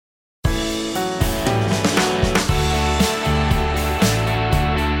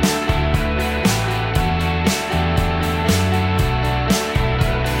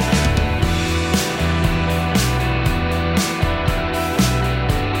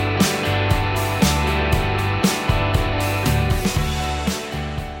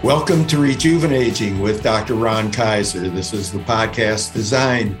Welcome to Rejuvenating with Dr. Ron Kaiser. This is the podcast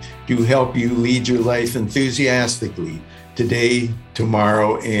designed to help you lead your life enthusiastically today,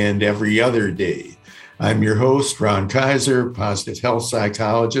 tomorrow, and every other day. I'm your host, Ron Kaiser, positive health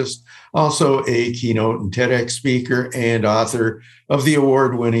psychologist, also a keynote and TEDx speaker and author of the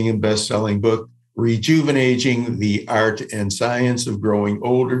award-winning and best-selling book, Rejuvenating: The Art and Science of Growing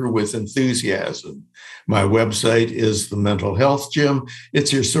Older with Enthusiasm. My website is the Mental Health Gym.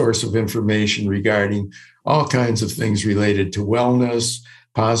 It's your source of information regarding all kinds of things related to wellness,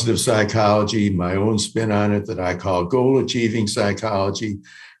 positive psychology, my own spin on it that I call goal-achieving psychology,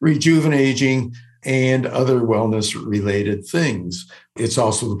 rejuvenating, and other wellness-related things. It's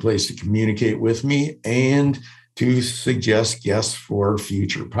also the place to communicate with me and to suggest guests for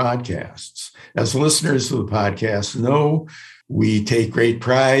future podcasts. As listeners of the podcast know, we take great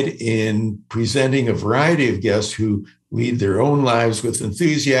pride in presenting a variety of guests who lead their own lives with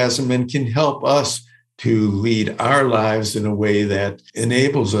enthusiasm and can help us to lead our lives in a way that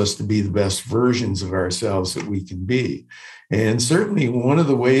enables us to be the best versions of ourselves that we can be. And certainly one of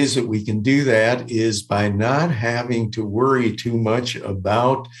the ways that we can do that is by not having to worry too much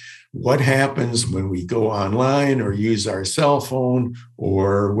about what happens when we go online or use our cell phone,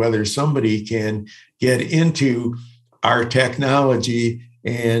 or whether somebody can get into our technology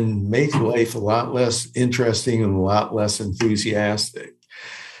and make life a lot less interesting and a lot less enthusiastic.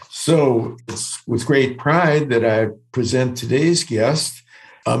 So it's with great pride that I present today's guest.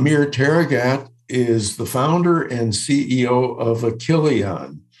 Amir Taragat is the founder and CEO of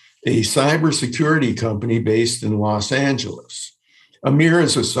Akilion, a cybersecurity company based in Los Angeles. Amir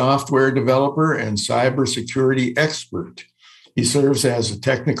is a software developer and cybersecurity expert. He serves as a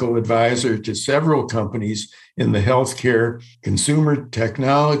technical advisor to several companies in the healthcare, consumer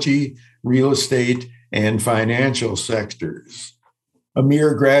technology, real estate, and financial sectors.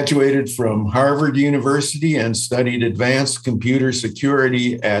 Amir graduated from Harvard University and studied advanced computer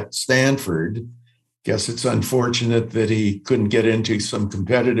security at Stanford. Guess it's unfortunate that he couldn't get into some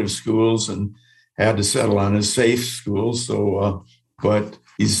competitive schools and had to settle on his safe schools. But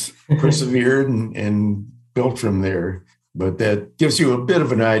he's persevered and built from there. But that gives you a bit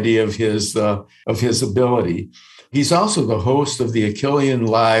of an idea of his ability. He's also the host of the Akilion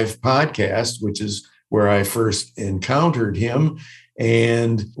Live podcast, which is where I first encountered him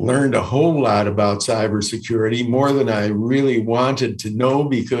and learned a whole lot about cybersecurity, more than I really wanted to know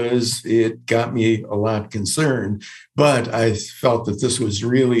because it got me a lot concerned. But I felt that this was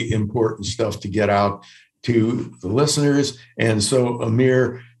really important stuff to get out to the listeners. And so,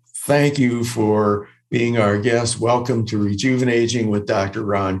 Amir, thank you for being our guest. Welcome to Rejuvenating with Dr.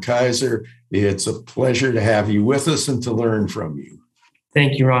 Ron Kaiser. It's a pleasure to have you with us and to learn from you.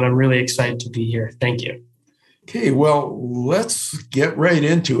 Thank you, Ron. I'm really excited to be here. Thank you. Okay, well, let's get right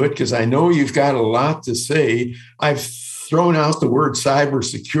into it because I know you've got a lot to say. I've thrown out the word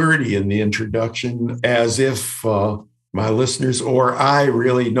cybersecurity in the introduction as if my listeners or I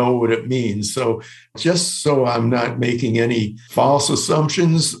really know what it means. So just so I'm not making any false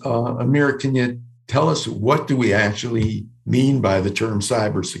assumptions, Amir, can you tell us what do we actually mean by the term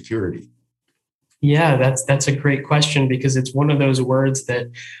cybersecurity? Yeah, that's a great question because it's one of those words that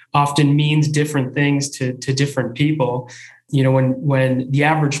often means different things to different people. You know, when the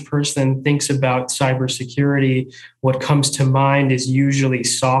average person thinks about cybersecurity, what comes to mind is usually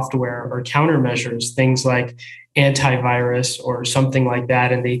software or countermeasures, things like antivirus or something like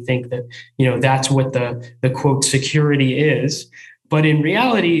that. And they think that, that's what the quote security is. But in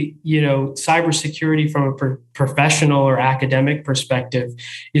reality, cybersecurity from a professional or academic perspective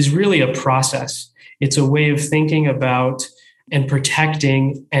is really a process. It's a way of thinking about and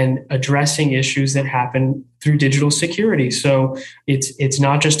protecting and addressing issues that happen through digital security. So it's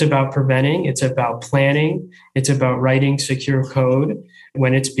not just about preventing, it's about planning, it's about writing secure code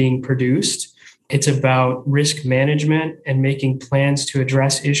when it's being produced. It's about risk management and making plans to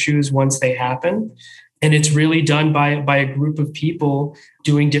address issues once they happen. And it's really done by a group of people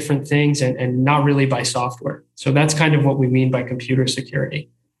doing different things and not really by software. So that's kind of what we mean by computer security.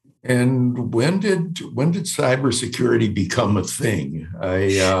 And when did cybersecurity become a thing?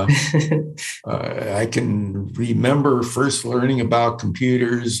 I can remember first learning about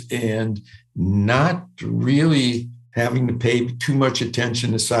computers and not really having to pay too much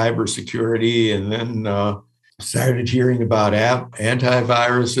attention to cybersecurity, and then started hearing about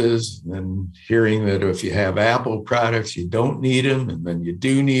antiviruses and hearing that if you have Apple products, you don't need them, and then you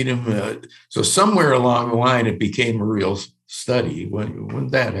do need them. So somewhere along the line, it became a real study. When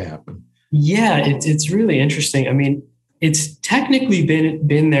did that happen? Yeah, it's really interesting. I mean, it's technically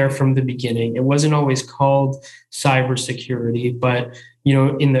been there from the beginning. It wasn't always called cybersecurity, but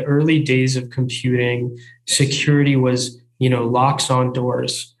in the early days of computing, security was, locks on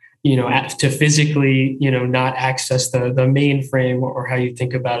doors, to physically, not access the mainframe or how you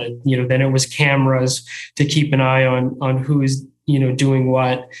think about it. Then it was cameras to keep an eye on who's, doing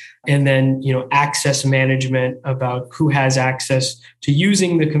what. And then, access management about who has access to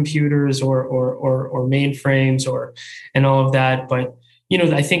using the computers or mainframes and all of that. But,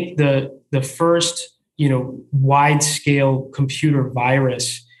 I think the first, wide scale computer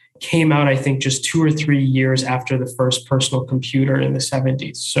virus came out, I think, just 2 or 3 years after the first personal computer in the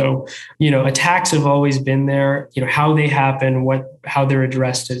 70s. So, attacks have always been there. How they happen, how they're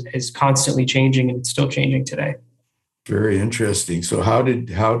addressed is constantly changing, and it's still changing today. Very interesting. So how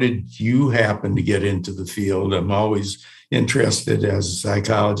did you happen to get into the field? I'm always interested as a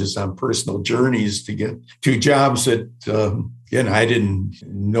psychologist on personal journeys to get to jobs that, I didn't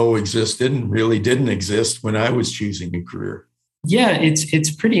know existed and really didn't exist when I was choosing a career. Yeah,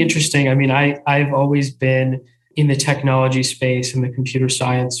 it's pretty interesting. I mean, I've always been in the technology space, in the computer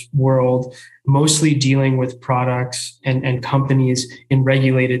science world, mostly dealing with products and companies in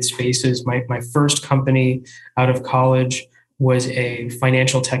regulated spaces. My first company out of college was a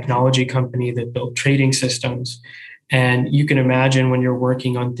financial technology company that built trading systems. And you can imagine when you're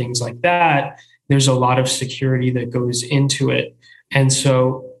working on things like that, there's a lot of security that goes into it. And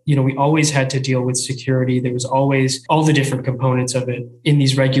so, we always had to deal with security. There was always all the different components of it in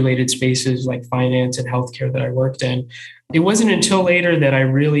these regulated spaces like finance and healthcare that I worked in. It wasn't until later that I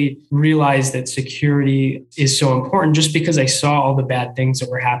really realized that security is so important, just because I saw all the bad things that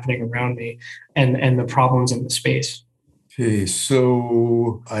were happening around me and the problems in the space. Okay,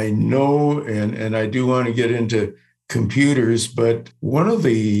 so I know, and I do want to get into computers, but one of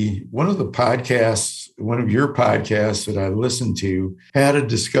your podcasts that I listened to had a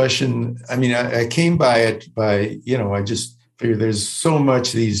discussion. I mean, I came by it by, I just figure there's so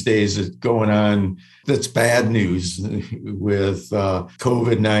much these days that's going on that's bad news with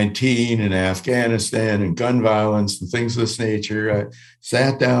COVID-19 and Afghanistan and gun violence and things of this nature. I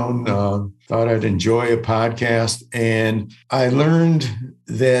sat down, thought I'd enjoy a podcast, and I learned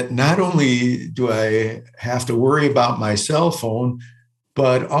that not only do I have to worry about my cell phone,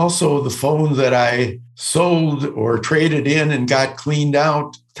 but also the phone that I sold or traded in and got cleaned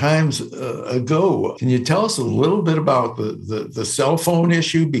out times ago. Can you tell us a little bit about the cell phone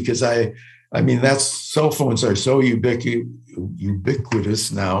issue? Because cell phones are so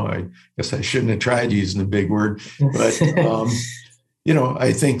ubiquitous now. I guess I shouldn't have tried using a big word, but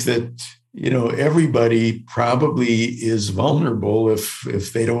I think that everybody probably is vulnerable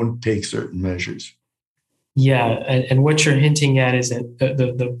if they don't take certain measures. Yeah, and what you're hinting at is that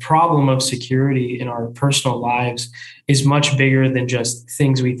the problem of security in our personal lives is much bigger than just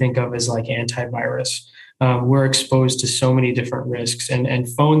things we think of as like antivirus. We're exposed to so many different risks, and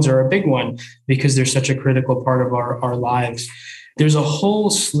phones are a big one because they're such a critical part of our lives. There's a whole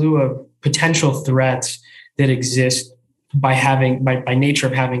slew of potential threats that exist by nature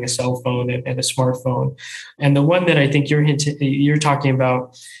of having a cell phone and a smartphone. And the one that I think you're talking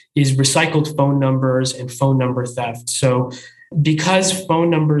about is recycled phone numbers and phone number theft. So because phone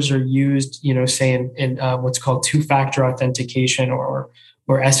numbers are used, say in what's called two-factor authentication or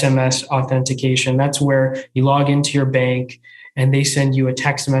SMS authentication, that's where you log into your bank and they send you a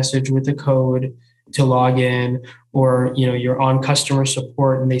text message with a code to log in, or you're on customer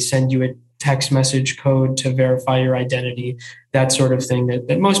support and they send you a text message code to verify your identity, that sort of thing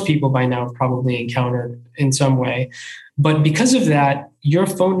that most people by now have probably encountered in some way. But because of that, your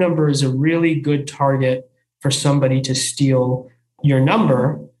phone number is a really good target for somebody to steal your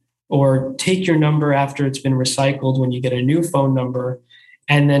number or take your number after it's been recycled when you get a new phone number,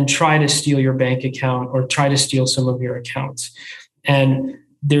 and then try to steal your bank account or try to steal some of your accounts. And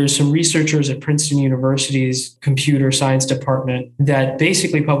there's some researchers at Princeton University's computer science department that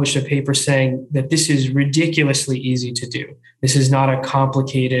basically published a paper saying that this is ridiculously easy to do. This is not a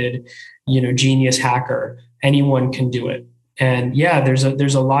complicated, genius hacker. Anyone can do it. And yeah, there's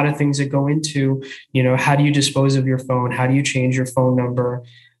a lot of things that go into, how do you dispose of your phone? How do you change your phone number?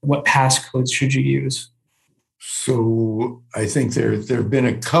 What passcodes should you use? So I think there have been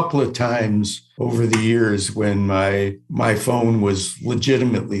a couple of times over the years when my phone was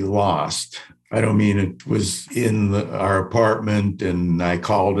legitimately lost. I don't mean it was in our apartment and I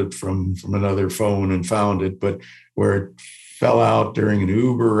called it from another phone and found it, but where it fell out during an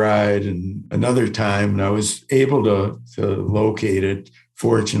Uber ride, and another time, and I was able to locate it,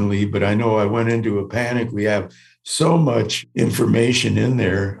 fortunately, but I know I went into a panic. We have so much information in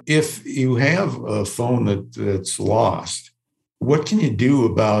there. If you have a phone that's lost, what can you do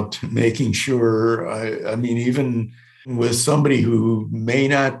about making sure, even With somebody who may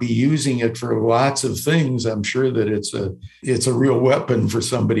not be using it for lots of things, I'm sure that it's a real weapon for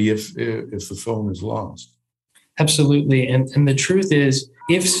somebody if the phone is lost. Absolutely. And the truth is,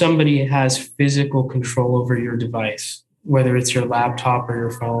 if somebody has physical control over your device, whether it's your laptop or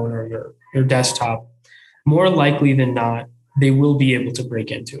your phone or your desktop, more likely than not, they will be able to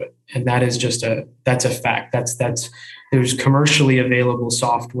break into it. And that is that's a fact. There's commercially available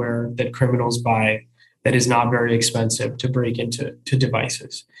software that criminals buy that is not very expensive to break into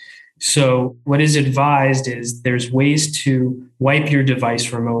devices. So what is advised is there's ways to wipe your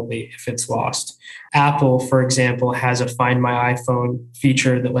device remotely if it's lost. Apple, for example, has a Find My iPhone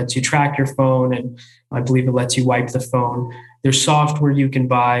feature that lets you track your phone, and I believe it lets you wipe the phone. There's software you can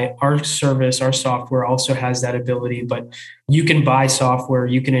buy. Our software also has that ability, but you can buy software.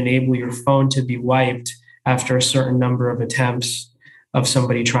 You can enable your phone to be wiped after a certain number of attempts of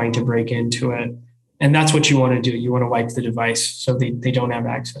somebody trying to break into it. And that's what you want to do. You want to wipe the device so they don't have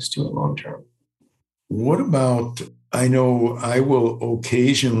access to it long term. What about, I know I will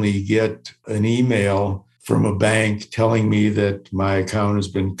occasionally get an email from a bank telling me that my account has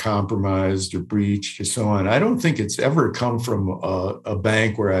been compromised or breached or so on. I don't think it's ever come from a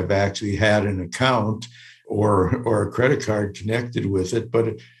bank where I've actually had an account or a credit card connected with it,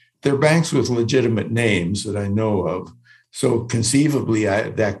 but they're banks with legitimate names that I know of. So conceivably,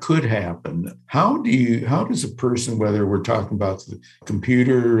 that could happen. How does a person, whether we're talking about the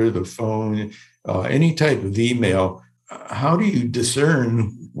computer, the phone, any type of email, how do you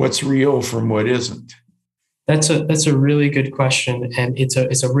discern what's real from what isn't? That's a really good question, and it's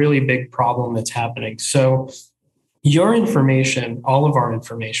a really big problem that's happening. So your information, all of our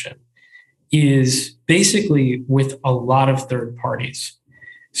information, is basically with a lot of third parties.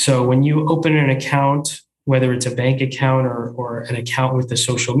 So when you open an account, whether it's a bank account or an account with a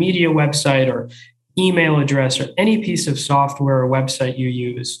social media website or email address or any piece of software or website you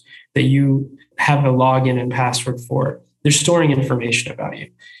use that you have a login and password for, they're storing information about you.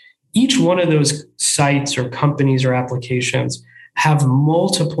 Each one of those sites or companies or applications have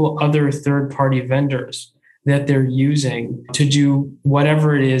multiple other third-party vendors that they're using to do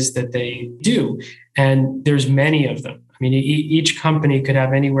whatever it is that they do. And there's many of them. I mean, each company could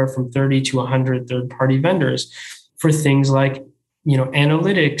have anywhere from 30 to 100 third-party vendors for things like,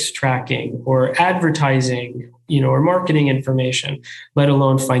 analytics tracking or advertising, or marketing information, let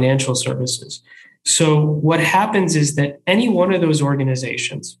alone financial services. So what happens is that any one of those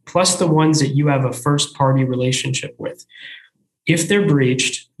organizations, plus the ones that you have a first-party relationship with, if they're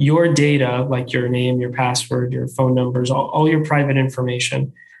breached, your data, like your name, your password, your phone numbers, all your private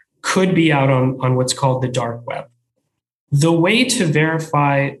information, could be out on what's called the dark web. The way to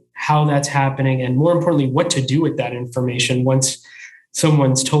verify how that's happening, and more importantly, what to do with that information once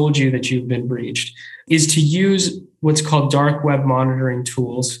someone's told you that you've been breached, is to use what's called dark web monitoring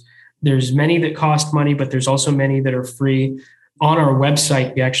tools. There's many that cost money, but there's also many that are free. On our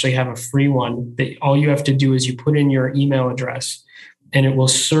website, we actually have a free one that all you have to do is you put in your email address and it will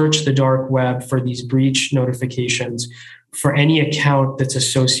search the dark web for these breach notifications for any account that's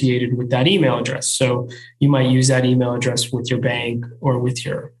associated with that email address. So you might use that email address with your bank or with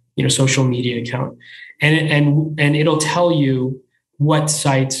your social media account. And it'll tell you what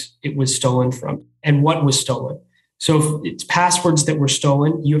sites it was stolen from and what was stolen. So if it's passwords that were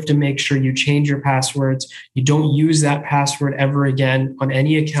stolen, you have to make sure you change your passwords. You don't use that password ever again on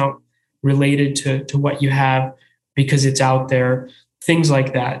any account related to what you have because it's out there, things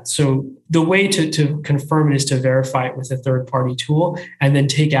like that. So the way to confirm it is to verify it with a third-party tool and then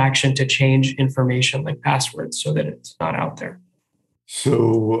take action to change information like passwords so that it's not out there.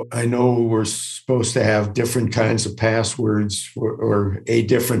 So I know we're supposed to have different kinds of passwords or a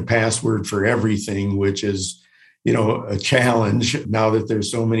different password for everything, which is a challenge now that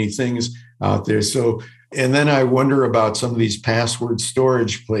there's so many things out there. So, and then I wonder about some of these password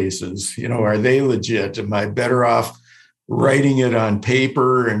storage places. Are they legit? Am I better off writing it on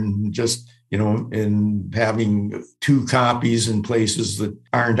paper and just, and having two copies in places that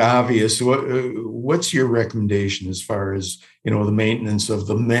aren't obvious? What's your recommendation as far as, the maintenance of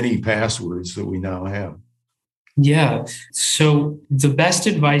the many passwords that we now have? Yeah. So the best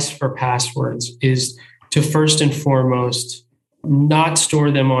advice for passwords is to first and foremost, not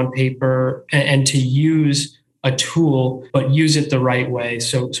store them on paper and to use a tool, but use it the right way.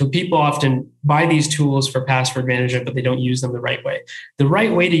 So people often buy these tools for password management, but they don't use them the right way. The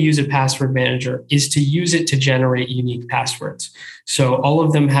right way to use a password manager is to use it to generate unique passwords. So all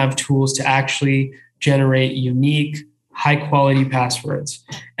of them have tools to actually generate unique, high quality passwords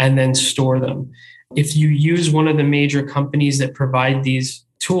and then store them. If you use one of the major companies that provide these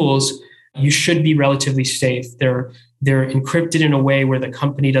tools, you should be relatively safe. They're encrypted in a way where the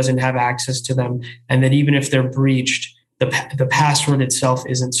company doesn't have access to them, and that even if they're breached, the password itself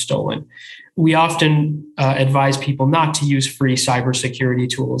isn't stolen. We often advise people not to use free cybersecurity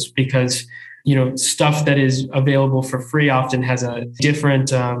tools because stuff that is available for free often has a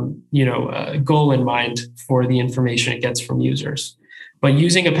different goal in mind for the information it gets from users. But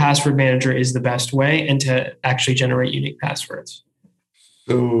using a password manager is the best way, and to actually generate unique passwords.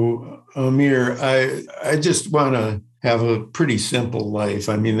 So, Amir, I just want to have a pretty simple life.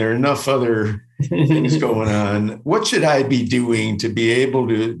 I mean, there are enough other things going on. What should I be doing to be able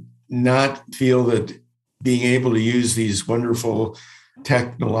to not feel that being able to use these wonderful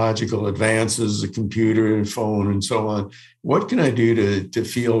technological advances, the computer and phone and so on, what can I do to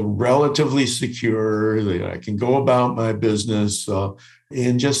feel relatively secure, that I can go about my business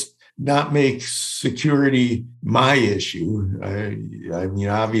and just not make security my issue? I mean,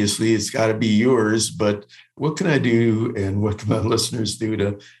 obviously it's got to be yours, but what can I do and what can my listeners do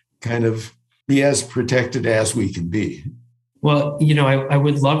to kind of be as protected as we can be? Well, I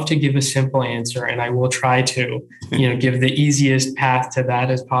would love to give a simple answer, and I will try to, give the easiest path to that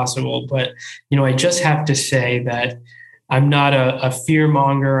as possible. But, I just have to say that I'm not a fear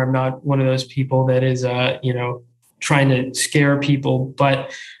monger. I'm not one of those people that is, trying to scare people.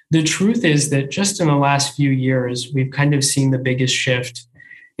 But the truth is that just in the last few years, we've kind of seen the biggest shift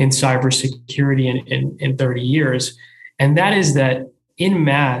in cybersecurity in 30 years. And that is that en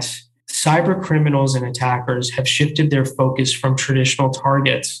masse, cyber criminals and attackers have shifted their focus from traditional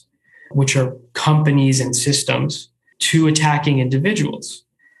targets, which are companies and systems, to attacking individuals.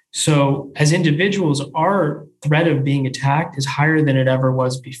 So as individuals, our threat of being attacked is higher than it ever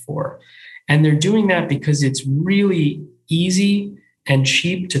was before. And they're doing that because it's really easy and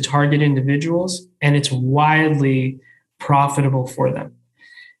cheap to target individuals, and it's wildly profitable for them.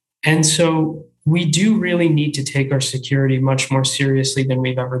 And so we do really need to take our security much more seriously than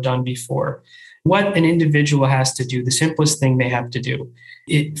we've ever done before. What an individual has to do, the simplest thing they have to do,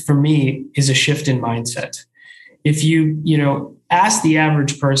 for me, is a shift in mindset. If you ask the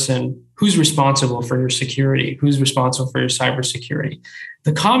average person who's responsible for your security, who's responsible for your cybersecurity,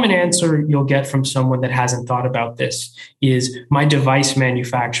 the common answer you'll get from someone that hasn't thought about this is my device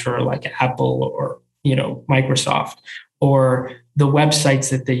manufacturer, like Apple or Microsoft, or the websites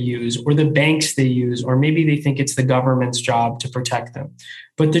that they use, or the banks they use, or maybe they think it's the government's job to protect them.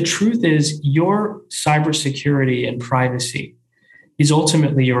 But the truth is, your cybersecurity and privacy is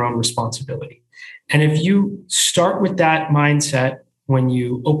ultimately your own responsibility. And if you start with that mindset when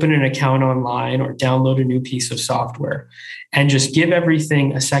you open an account online or download a new piece of software, and just give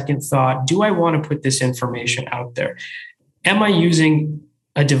everything a second thought, do I want to put this information out there? Am I using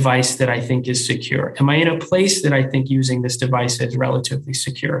a device that I think is secure? Am I in a place that I think using this device is relatively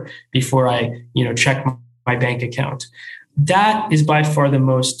secure before I, check my bank account? That is by far the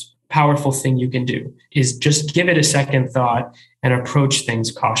most powerful thing you can do, is just give it a second thought and approach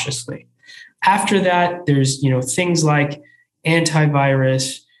things cautiously. After that, there's, things like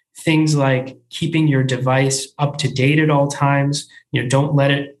antivirus, things like keeping your device up to date at all times. Don't let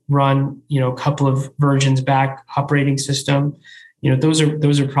it run, a couple of versions back operating system. Those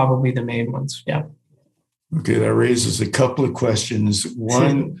are probably the main ones. Yeah. Okay, that raises a couple of questions.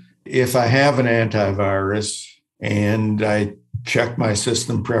 One, if I have an antivirus and I check my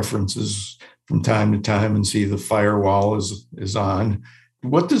system preferences from time to time and see the firewall is on,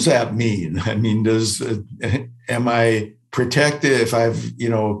 what does that mean? I mean, am I protected if I've,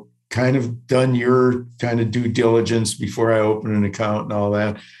 kind of done your kind of due diligence before I open an account and all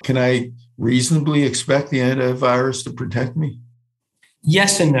that? Can I reasonably expect the antivirus to protect me?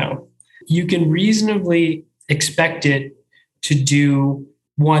 Yes and no. You can reasonably expect it to do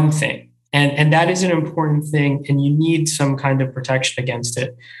one thing, and that is an important thing, and you need some kind of protection against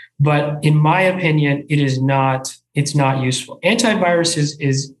it. But in my opinion, it's not useful. Antivirus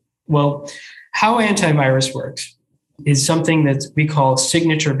is how antivirus works is something that we call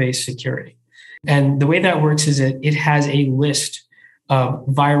signature-based security. And the way that works is that it has a list of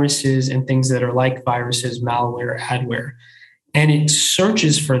viruses and things that are like viruses, malware, adware, and it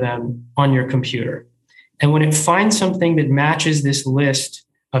searches for them on your computer. And when it finds something that matches this list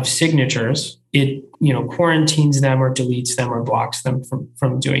of signatures, it quarantines them or deletes them or blocks them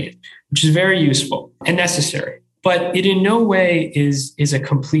from doing it, which is very useful and necessary. But it in no way is a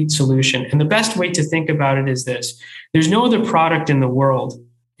complete solution. And the best way to think about it is this. There's no other product in the world,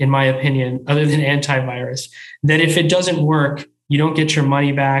 in my opinion, other than antivirus, that if it doesn't work, you don't get your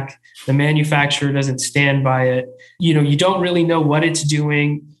money back. The manufacturer doesn't stand by it. You don't really know what it's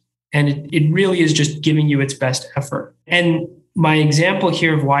doing. And it really is just giving you its best effort. And my example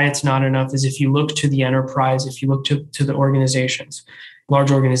here of why it's not enough is if you look to the enterprise, if you look to the organizations,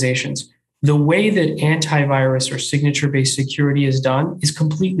 large organizations, the way that antivirus or signature-based security is done is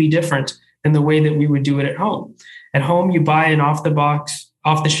completely different than the way that we would do it at home. At home, you buy an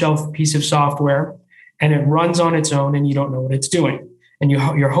off-the-shelf piece of software, and it runs on its own, and you don't know what it's doing. And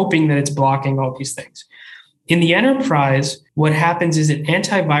you're hoping that it's blocking all these things. In the enterprise, what happens is that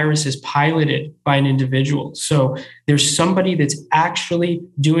antivirus is piloted by an individual. So there's somebody that's actually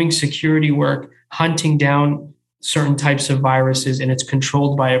doing security work, hunting down certain types of viruses, and it's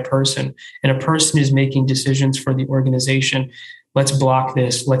controlled by a person. And a person is making decisions for the organization. Let's block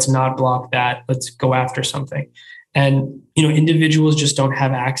this. Let's not block that. Let's go after something. And, individuals just don't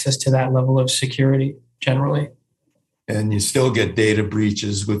have access to that level of security generally. And you still get data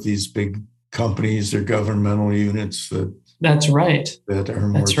breaches with these big companies or governmental units That's right. that are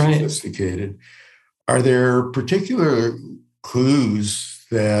more sophisticated. Are there particular clues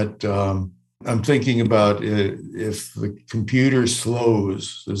that I'm thinking about? If the computer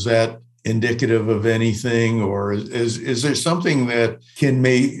slows, is that indicative of anything, or is there something that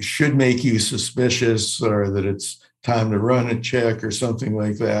should make you suspicious, or that it's time to run a check or something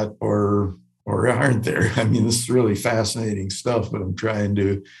like that, or aren't there? I mean, this is really fascinating stuff, but I'm trying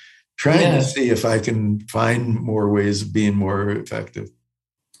to see if I can find more ways of being more effective.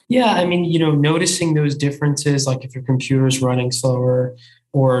 Yeah, I mean, noticing those differences, like if your computer's running slower,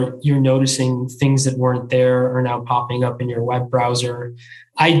 or you're noticing things that weren't there are now popping up in your web browser.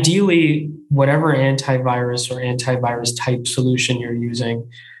 Ideally, whatever antivirus or antivirus type solution you're using,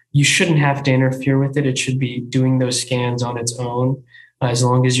 you shouldn't have to interfere with it. It should be doing those scans on its own, as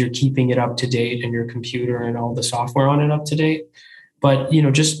long as you're keeping it up to date and your computer and all the software on it up to date. But,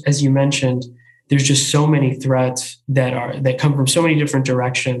 just as you mentioned, there's just so many threats that come from so many different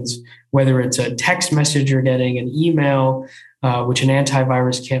directions, whether it's a text message you're getting, an email, which an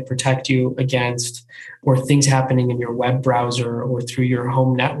antivirus can't protect you against, or things happening in your web browser or through your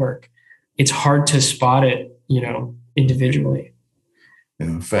home network. It's hard to spot it, individually.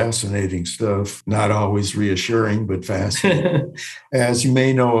 Fascinating stuff. Not always reassuring, but fascinating. As you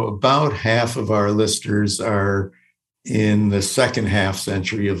may know, about half of our listeners are in the second half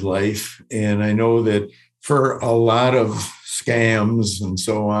century of life. And I know that for a lot of scams and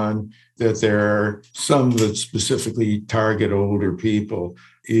so on, that there are some that specifically target older people.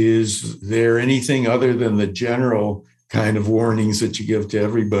 Is there anything other than the general kind of warnings that you give to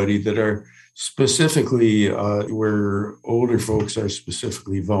everybody that are specifically where older folks are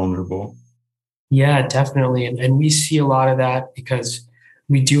specifically vulnerable? Yeah, definitely. And we see a lot of that because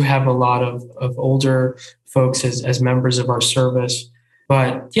we do have a lot of older folks as members of our service.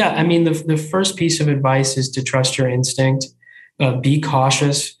 But yeah, I mean, the first piece of advice is to trust your instinct. Be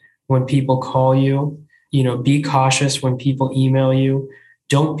cautious when people call you. Be cautious when people email you.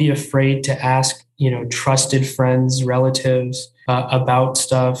 Don't be afraid to ask, trusted friends, relatives about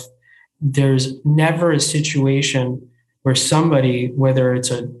stuff. There's never a situation where somebody, whether it's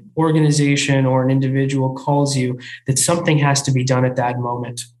an organization or an individual, calls you that something has to be done at that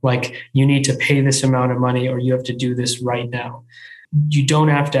moment. Like you need to pay this amount of money or you have to do this right now. You don't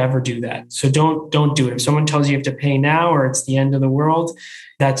have to ever do that. So don't do it. If someone tells you have to pay now or it's the end of the world,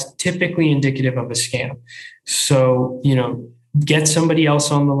 that's typically indicative of a scam. So, get somebody else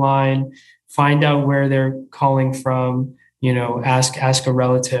on the line, find out where they're calling from, ask a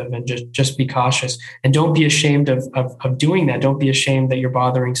relative, and just be cautious. And don't be ashamed of doing that. Don't be ashamed that you're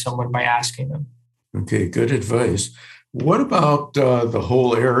bothering someone by asking them. Okay, good advice. What about the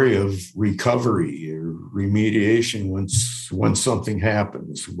whole area of recovery or remediation once something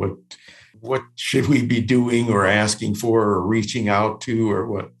happens? What should we be doing or asking for or reaching out to, or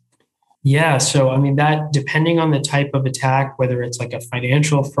what? Yeah. So, I mean, that depending on the type of attack, whether it's like a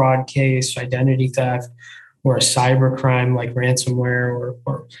financial fraud case, identity theft, or a cyber crime like ransomware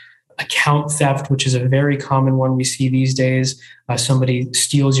or account theft, which is a very common one we see these days. Somebody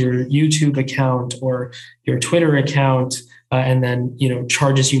steals your YouTube account or your Twitter account and then,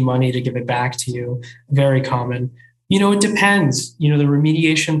 charges you money to give it back to you. Very common. It depends. The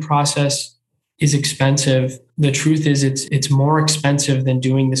remediation process is expensive. The truth is it's more expensive than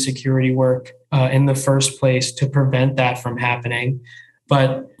doing the security work in the first place to prevent that from happening.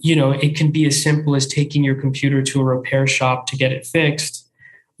 But, it can be as simple as taking your computer to a repair shop to get it fixed,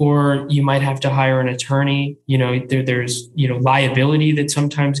 or you might have to hire an attorney. There's liability that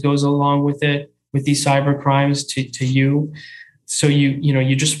sometimes goes along with it, with these cyber crimes to you. So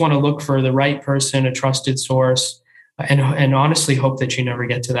you just want to look for the right person, a trusted source, and honestly hope that you never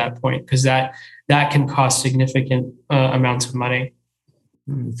get to that point, because that can cost significant amounts of money.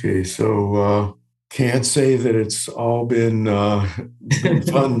 Okay, so Can't say that it's all been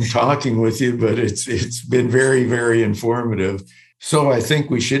fun talking with you, but it's been very, very informative. So I think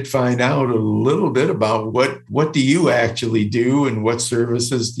we should find out a little bit about what do you actually do and what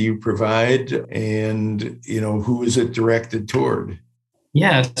services do you provide, and who is it directed toward?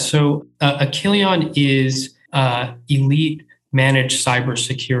 Yeah, so Akilion is elite managed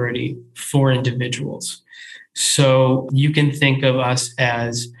cybersecurity for individuals. So you can think of us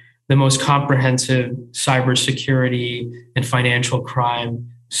as the most comprehensive cybersecurity and financial crime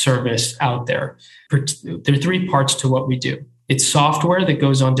service out there. There are three parts to what we do. It's software that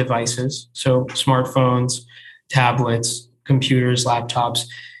goes on devices, so smartphones, tablets, computers, laptops,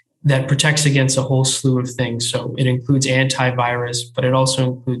 that protects against a whole slew of things. So it includes antivirus, but it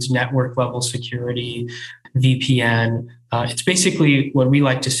also includes network level security, VPN. It's basically what we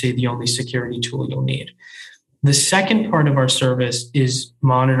like to say the only security tool you'll need. The second part of our service is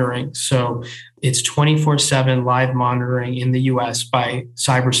monitoring. So it's 24/7 live monitoring in the US by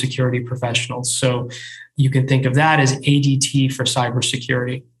cybersecurity professionals. So you can think of that as ADT for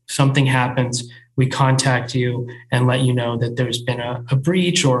cybersecurity. Something happens, we contact you and let you know that there's been a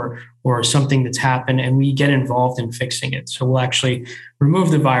breach or something that's happened, and we get involved in fixing it. So we'll actually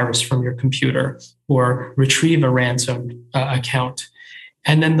remove the virus from your computer or retrieve a ransom account.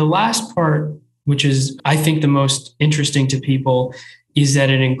 And then the last part, which is, I think, the most interesting to people, is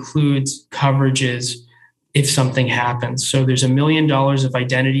that it includes coverages if something happens. So there's $1 million of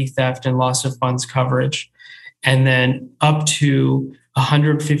identity theft and loss of funds coverage, and then up to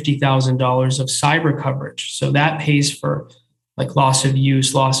 $150,000 of cyber coverage. So that pays for like loss of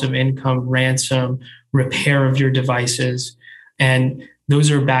use, loss of income, ransom, repair of your devices. And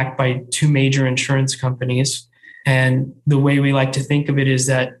those are backed by two major insurance companies. And the way we like to think of it is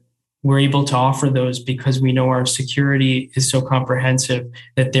that we're able to offer those because we know our security is so comprehensive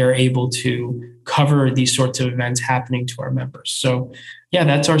that they're able to cover these sorts of events happening to our members. So yeah,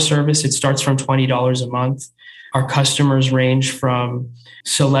 that's our service. It starts from $20 a month. Our customers range from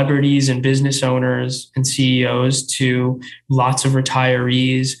celebrities and business owners and CEOs to lots of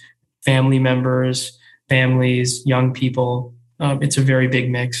retirees, family members, families, young people. It's a very big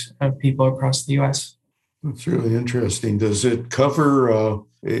mix of people across the US. That's really interesting. Does it cover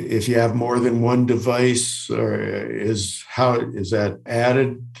if you have more than one device, or is that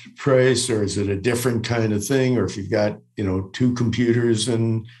added price, or is it a different kind of thing? Or if you've got, two computers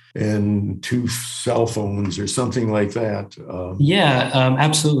and two cell phones or something like that?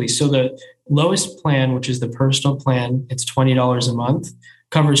 Absolutely. So the lowest plan, which is the personal plan, it's $20 a month,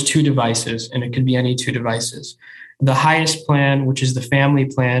 covers two devices, and it could be any two devices. The highest plan, which is the family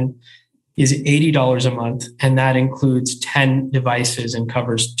plan, is $80 a month, and that includes 10 devices and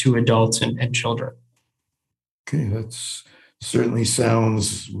covers 2 adults and children. Okay, that's certainly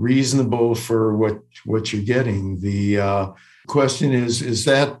sounds reasonable for what you're getting. The question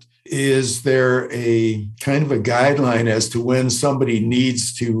is there a kind of a guideline as to when somebody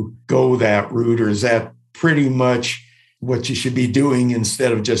needs to go that route, or is that pretty much what you should be doing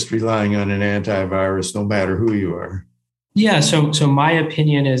instead of just relying on an antivirus, no matter who you are? Yeah, so my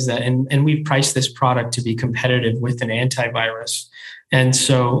opinion is that, and we priced this product to be competitive with an antivirus. And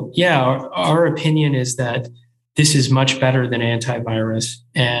so, yeah, our opinion is that this is much better than antivirus.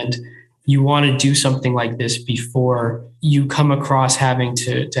 And you want to do something like this before you come across having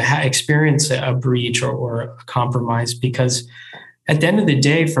to experience a breach or a compromise, because at the end of the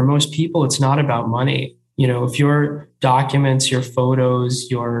day, for most people, it's not about money. If your documents, your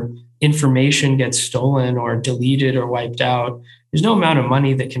photos, your information gets stolen or deleted or wiped out, there's no amount of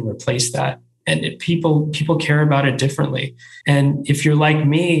money that can replace that. And people care about it differently. And if you're like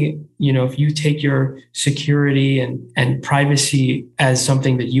me, if you take your security and privacy as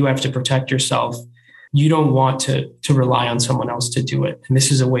something that you have to protect yourself, you don't want to rely on someone else to do it. And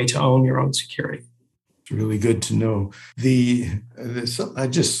this is a way to own your own security. It's really good to know. There's something I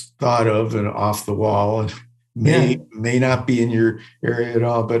just thought of and off the wall, and may not be in your area at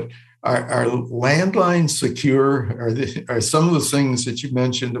all, but are landlines secure? Are some of the things that you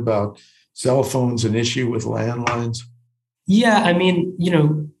mentioned about cell phones an issue with landlines? Yeah, I mean,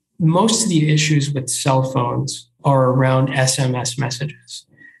 most of the issues with cell phones are around SMS messages,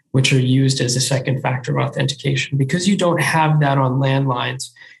 which are used as a second factor of authentication. Because you don't have that on landlines,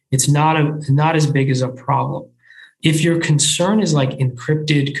 it's not as big as a problem. If your concern is like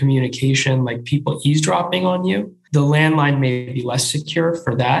encrypted communication, like people eavesdropping on you, the landline may be less secure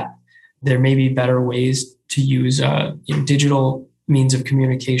for that. There may be better ways to use digital means of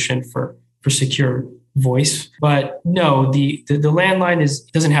communication for secure voice. But no, the landline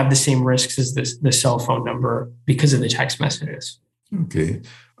doesn't have the same risks as the cell phone number because of the text messages. Okay.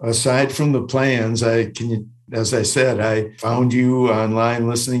 Aside from the plans, as I said, I found you online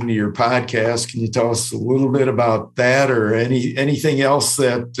listening to your podcast. Can you tell us a little bit about that, or anything else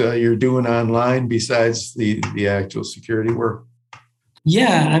that you're doing online besides the actual security work?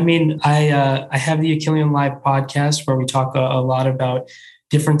 Yeah, I mean, I have the Achillean Live podcast where we talk a lot about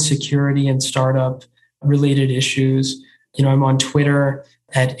different security and startup related issues. I'm on Twitter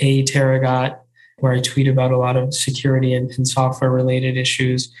at @Terragot, where I tweet about a lot of security and software related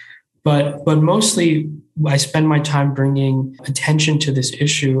issues. But mostly, I spend my time bringing attention to this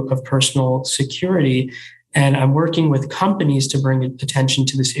issue of personal security. And I'm working with companies to bring attention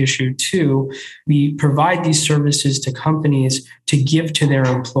to this issue too. We provide these services to companies to give to their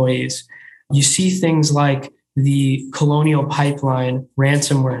employees. You see things like the Colonial Pipeline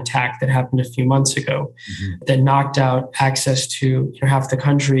ransomware attack that happened a few months ago that knocked out access to half the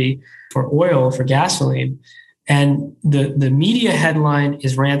country for oil, for gasoline. And the media headline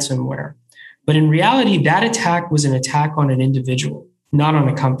is ransomware. But in reality, that attack was an attack on an individual, not on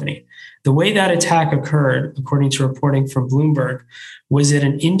a company. The way that attack occurred, according to reporting from Bloomberg, was that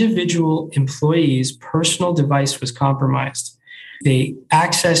an individual employee's personal device was compromised. They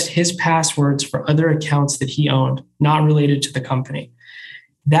accessed his passwords for other accounts that he owned, not related to the company.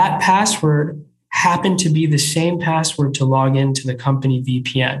 That password happened to be the same password to log into the company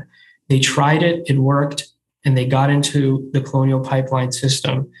VPN. They tried it, it worked, and they got into the Colonial Pipeline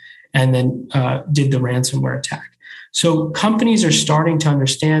system and then did the ransomware attack. So companies are starting to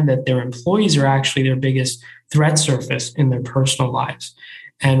understand that their employees are actually their biggest threat surface in their personal lives.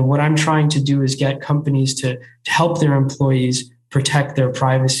 And what I'm trying to do is get companies to help their employees protect their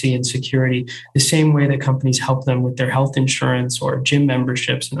privacy and security the same way that companies help them with their health insurance or gym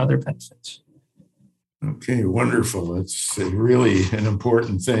memberships and other benefits. Okay, wonderful. It's really an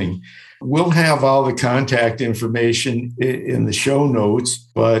important thing. We'll have all the contact information in the show notes,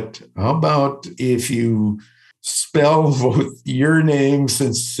 but how about if you spell both your name,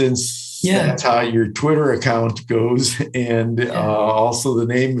 since that's how your Twitter account goes, and also the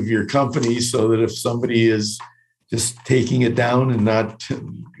name of your company, so that if somebody is just taking it down and not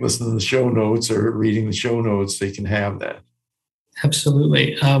listening to the show notes or reading the show notes, they can have that.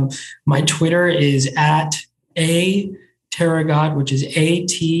 Absolutely. My Twitter is at @Terragot, which is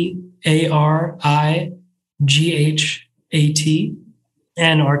ATARIGHAT.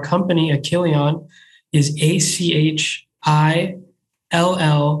 And our company, Achilleon, is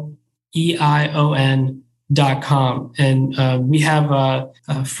ACHILLEION.com. And we have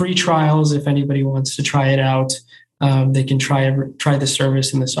free trials if anybody wants to try it out. They can try the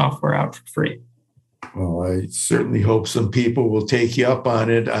service and the software out for free. Well, I certainly hope some people will take you up on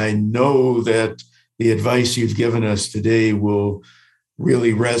it. I know that the advice you've given us today will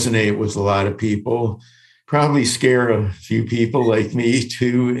really resonate with a lot of people, probably scare a few people like me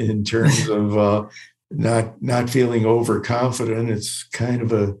too, in terms of not feeling overconfident. It's kind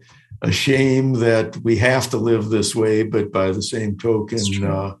of a shame that we have to live this way, but by the same token,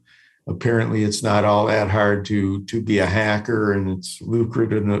 apparently it's not all that hard to be a hacker, and it's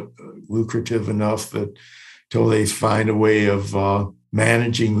lucrative enough that till they find a way of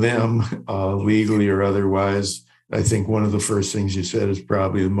managing them legally or otherwise. I think one of the first things you said is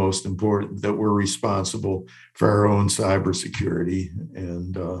probably the most important, that we're responsible for our own cybersecurity.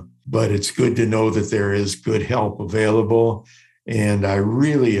 But it's good to know that there is good help available. And I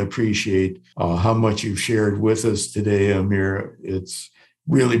really appreciate how much you've shared with us today, Amir. It's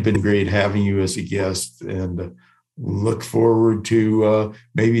really been great having you as a guest, and look forward to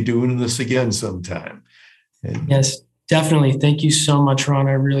maybe doing this again sometime. Yes, definitely. Thank you so much, Ron.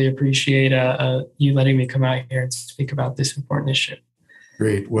 I really appreciate you letting me come out here and speak about this important issue.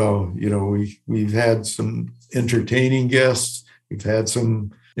 Great. Well, we've had some entertaining guests. We've had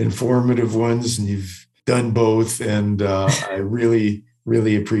some informative ones, and you've done both. And I really,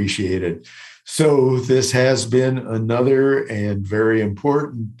 really appreciate it. So this has been another and very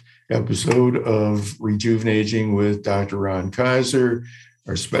important episode of Rejuvenating with Dr. Ron Kaiser.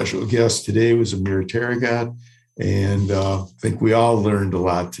 Our special guest today was Amir Terragot, and I think we all learned a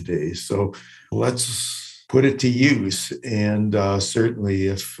lot today. So let's put it to use. And certainly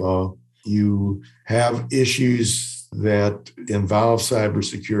if you have issues that involve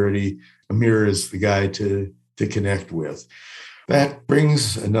cybersecurity, Amir is the guy to connect with. That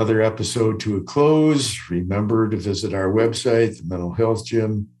brings another episode to a close. Remember to visit our website,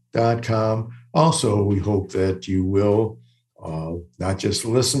 thementalhealthgym.com. Also, we hope that you will not just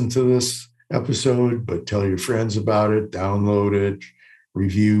listen to this episode, but tell your friends about it, download it,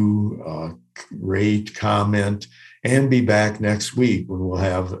 review, rate, comment, and be back next week when we'll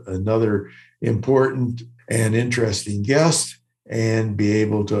have another important and interesting guest. and be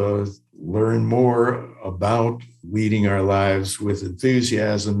able to learn more about leading our lives with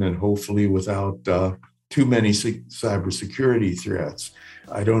enthusiasm and hopefully without too many cybersecurity threats.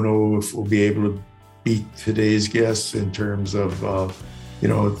 I don't know if we'll be able to beat today's guests in terms of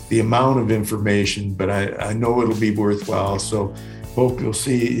the amount of information, but I know it'll be worthwhile. So hope you'll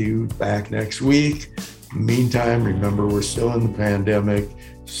see you back next week. Meantime, remember, we're still in the pandemic,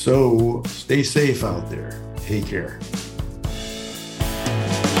 so stay safe out there. Take care.